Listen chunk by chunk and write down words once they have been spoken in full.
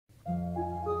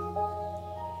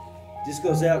This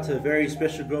goes out to a very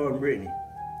special girl in Brittany.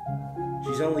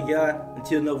 She's only got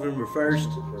until November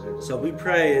 1st, so we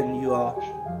praying you all.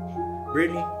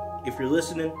 Brittany, if you're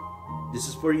listening, this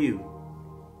is for you.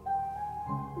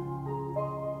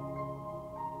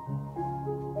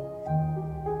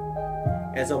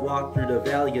 As I walk through the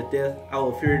valley of death, I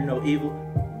will fear no evil,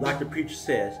 like the preacher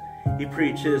says. He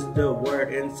preaches the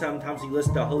word, and sometimes he lets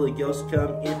the Holy Ghost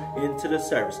come into the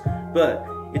service. But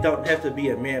it don't have to be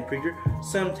a man preacher.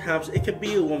 Sometimes it could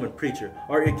be a woman preacher,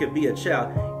 or it could be a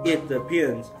child. It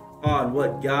depends on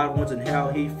what God wants and how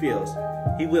he feels.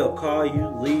 He will call you,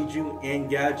 lead you, and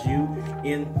guide you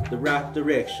in the right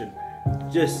direction.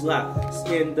 Just like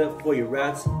stand up for your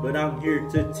rights, but I'm here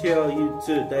to tell you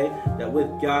today that with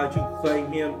God you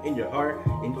claim him in your heart,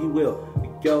 and you will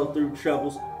go through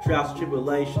troubles, trials,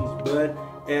 tribulations, but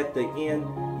at the end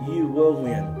you will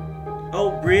win.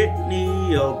 Oh Brittany,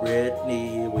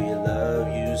 we love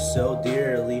you so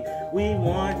dearly. We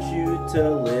want you to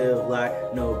live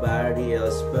like nobody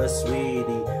else but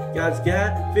sweetie. God's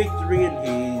got victory and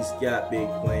he's got big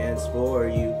plans for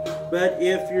you. But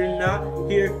if you're not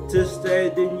here to stay,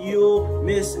 then you'll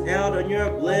miss out on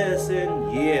your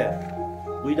blessing.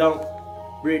 Yeah, we don't,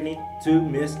 Brittany, to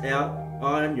miss out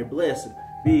on your blessing,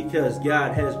 because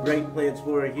God has great plans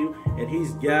for you and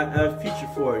he's got a future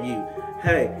for you.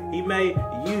 Hey, he may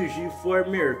use you for a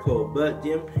miracle, but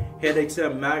them headaches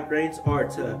and migraines are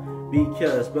tough.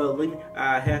 Because, believe me,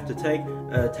 I have to take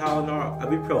a Tylenol,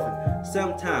 ibuprofen,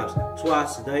 sometimes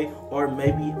twice a day, or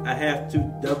maybe I have to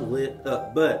double it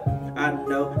up. But I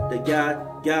know that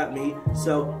God got me,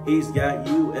 so he's got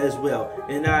you as well.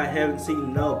 And I haven't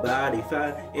seen nobody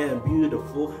fine and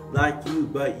beautiful like you,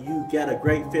 but you got a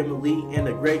great family and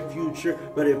a great future.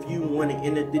 But if you want it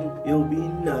in it, then it'll be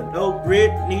none. Oh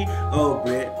Brittany,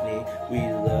 we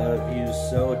love you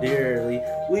so dearly.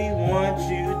 We want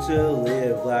you to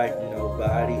live like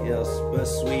nobody else but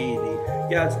sweetie.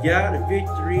 God's got a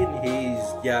victory and he's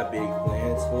got big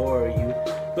plans for you.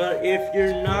 But if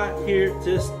you're not here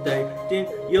to stay, then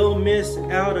you'll miss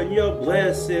out on your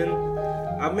blessing.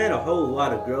 I met a whole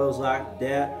lot of girls like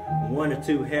that, wanted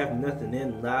to have nothing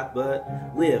in life but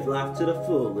live life to the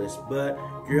fullest. But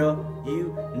girl,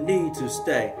 you need to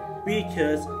stay,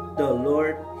 because the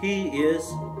Lord, he is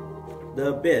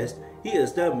the best. He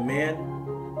is the man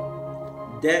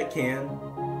that can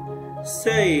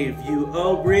save you.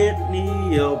 Oh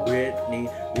Brittany,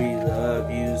 we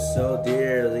love you so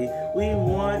dearly. We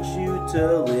want you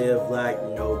to live like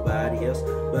nobody else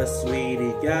but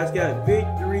sweetie. God's got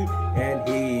victory and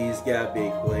he's got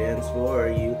big plans for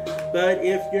you. But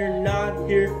if you're not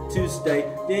here to stay,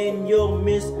 then you'll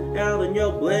miss out on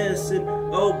your blessing.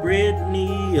 Oh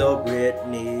Brittany,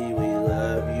 we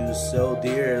love you so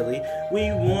dearly.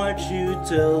 We want you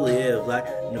to live like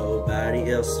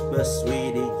nobody else but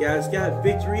sweetie. God's got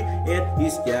victory and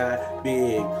he's got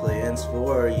big plans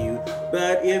for you.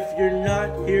 But if you're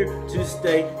not here to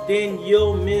stay, then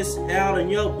you'll miss out on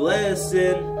your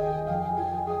blessing.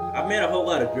 I met a whole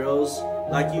lot of girls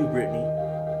like you, Brittany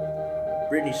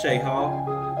Shea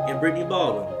Hall, and Brittany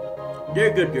Baldwin.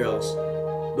 They're good girls,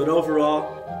 but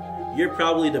overall, you're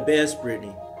probably the best,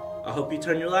 Brittany. I hope you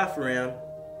turn your life around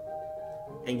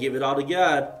and give it all to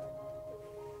God.